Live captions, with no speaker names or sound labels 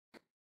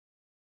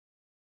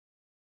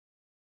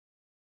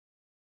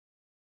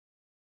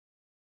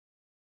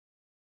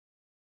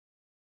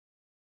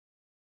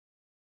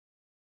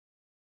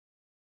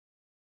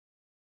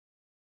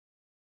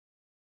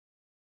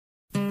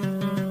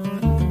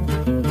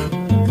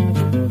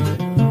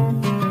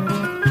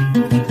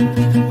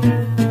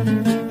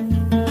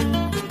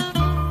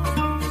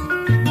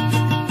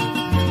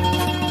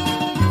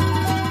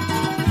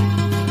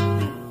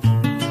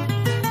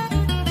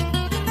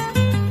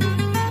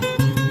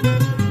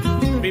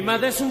Mi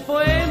madre es un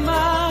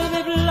poema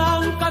de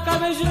blanca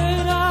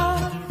cabellera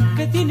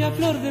que tiene a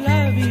flor de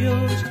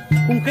labios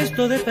un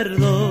gesto de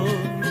perdón.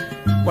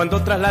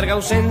 Cuando tras larga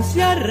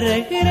ausencia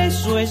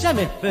regreso, ella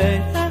me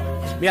espera,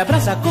 me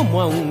abraza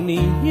como a un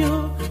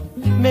niño,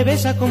 me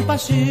besa con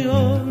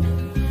pasión.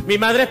 Mi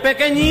madre es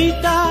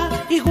pequeñita,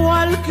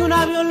 igual que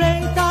una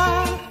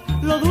violeta,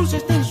 lo dulce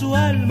está en su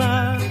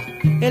alma,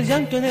 el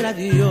llanto en el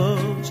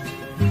adiós.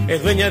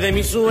 Es dueña de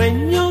mis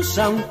sueños,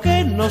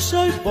 aunque no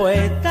soy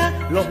poeta,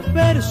 los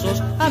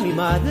versos a mi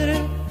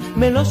madre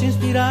me los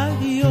inspira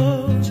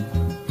Dios.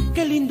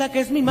 Qué linda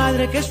que es mi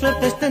madre, qué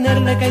suerte es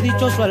tenerla, qué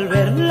dichoso al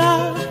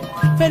verla,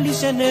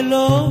 feliz en el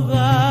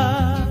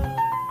hogar.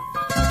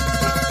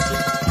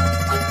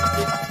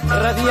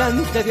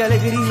 Radiante de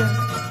alegría,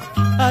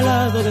 al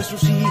lado de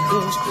sus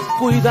hijos,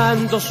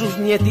 cuidando sus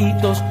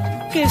nietitos,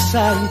 qué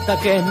santa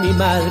que es mi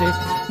madre,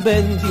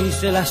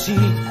 bendícela así,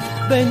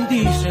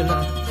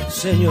 bendícela,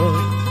 Señor.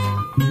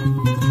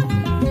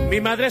 Mi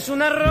madre es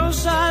una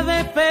rosa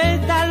de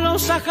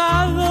pétalos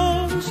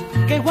ajados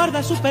que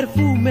guarda su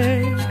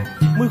perfume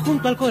muy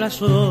junto al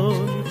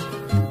corazón.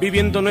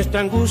 Viviendo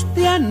nuestra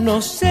angustia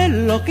no sé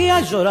lo que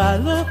ha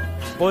llorado,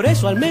 por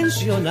eso al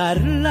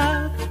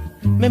mencionarla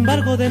me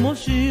embargo de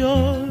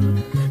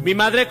emoción. Mi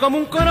madre como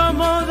un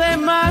cromo de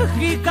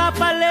mágica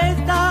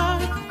paleta,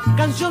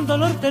 canción,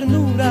 dolor,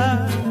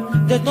 ternura,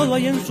 de todo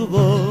hay en su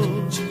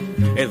voz.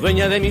 Es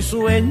dueña de mis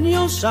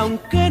sueños,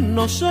 aunque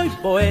no soy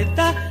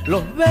poeta,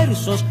 los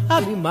versos a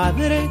mi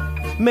madre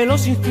me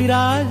los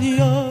inspira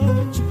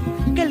Dios.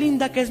 Qué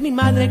linda que es mi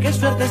madre, qué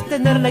suerte es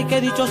tenerla y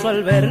qué dichoso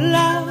al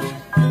verla,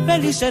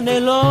 feliz en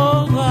el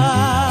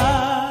hogar.